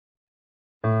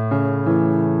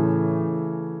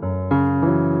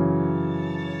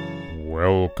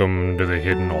Welcome to the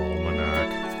Hidden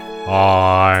Almanac.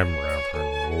 I'm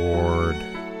Reverend Ward.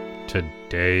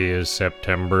 Today is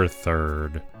September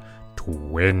 3rd,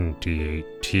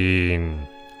 2018.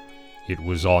 It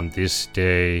was on this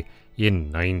day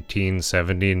in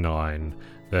 1979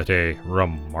 that a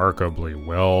remarkably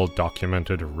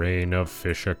well-documented rain of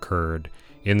fish occurred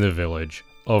in the village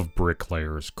of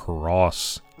Bricklayer's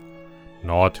Cross.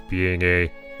 Not being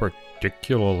a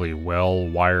particularly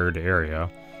well-wired area,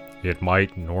 it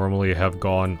might normally have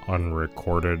gone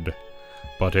unrecorded,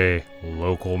 but a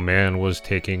local man was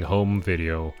taking home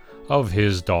video of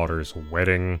his daughter's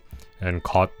wedding and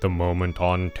caught the moment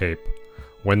on tape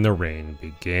when the rain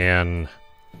began.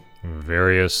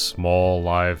 Various small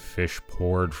live fish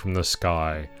poured from the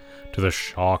sky to the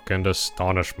shock and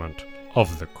astonishment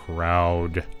of the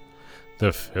crowd.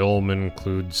 The film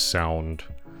includes sound,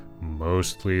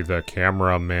 mostly the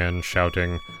cameraman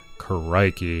shouting,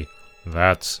 "Crikey,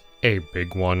 that's a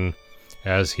big one,"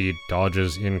 as he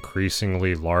dodges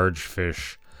increasingly large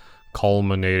fish,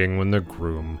 culminating when the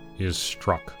groom is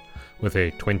struck with a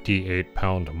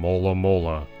 28-pound mola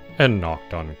mola and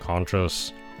knocked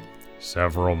unconscious.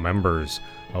 Several members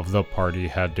of the party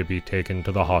had to be taken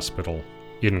to the hospital,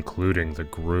 including the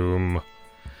groom.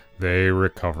 They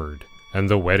recovered, and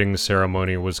the wedding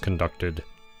ceremony was conducted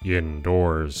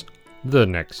indoors the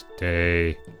next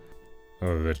day.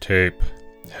 The tape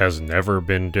has never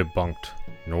been debunked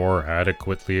nor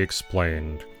adequately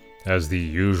explained, as the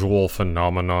usual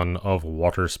phenomenon of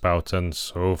waterspouts and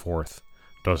so forth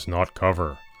does not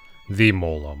cover the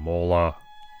mola mola.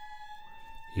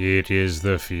 It is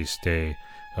the feast day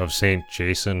of St.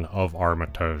 Jason of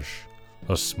Armitage,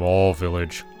 a small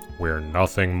village where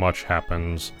nothing much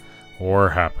happens, or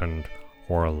happened,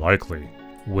 or likely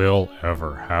will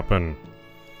ever happen.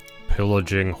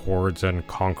 Pillaging hordes and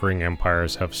conquering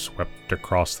empires have swept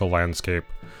across the landscape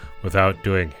without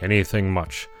doing anything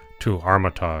much to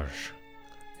Armitage.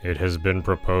 It has been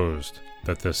proposed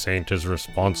that the saint is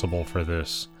responsible for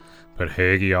this, but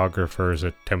hagiographers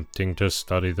attempting to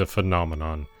study the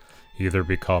phenomenon either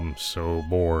become so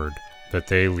bored that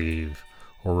they leave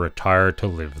or retire to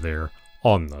live there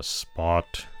on the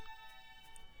spot.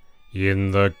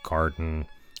 In the garden,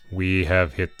 we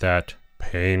have hit that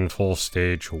painful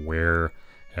stage where,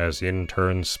 as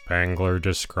intern Spangler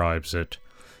describes it,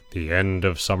 the end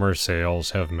of summer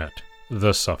sales have met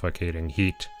the suffocating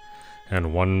heat,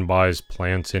 and one buys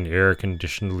plants in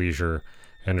air-conditioned leisure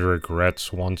and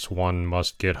regrets once one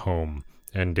must get home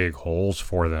and dig holes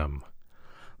for them.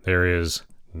 There is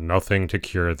nothing to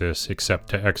cure this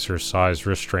except to exercise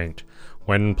restraint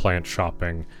when plant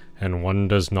shopping, and one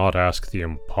does not ask the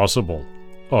impossible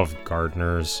of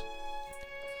gardeners.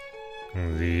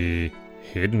 The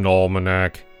Hidden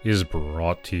Almanac is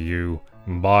brought to you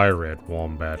by Red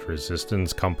Wombat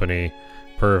Resistance Company,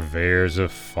 purveyors of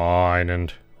fine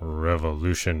and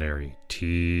revolutionary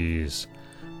teas.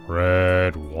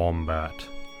 Red Wombat,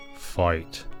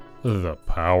 fight the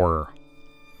power.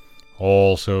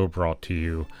 Also brought to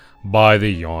you by the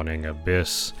Yawning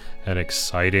Abyss, an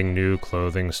exciting new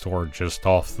clothing store just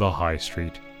off the high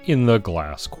street in the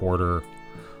Glass Quarter.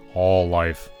 All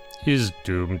life is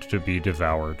doomed to be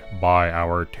devoured by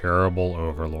our terrible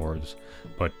overlords,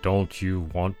 but don't you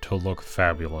want to look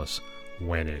fabulous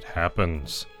when it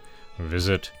happens?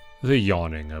 Visit the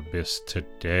Yawning Abyss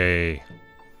today.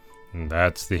 And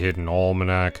that's the Hidden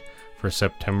Almanac for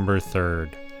September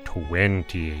 3rd,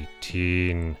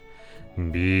 2018.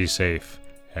 Be safe,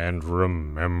 and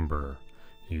remember,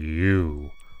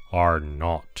 you are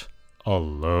not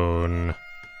alone.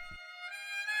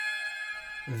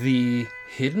 The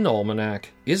Hidden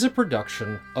Almanac is a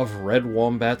production of Red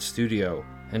Wombat Studio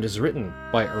and is written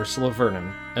by Ursula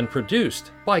Vernon and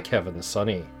produced by Kevin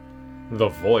Sonney. The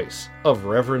voice of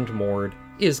Reverend Mord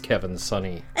is Kevin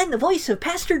Sonney. And the voice of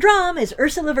Pastor Drum is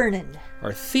Ursula Vernon.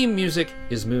 Our theme music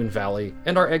is Moon Valley,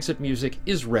 and our exit music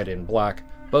is Red in Black,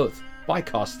 both by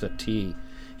Costa T.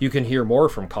 You can hear more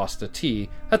from Costa T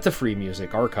at the Free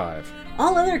Music Archive.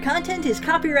 All other content is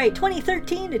copyright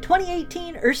 2013 to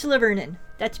 2018 Ursula Vernon.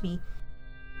 That's me.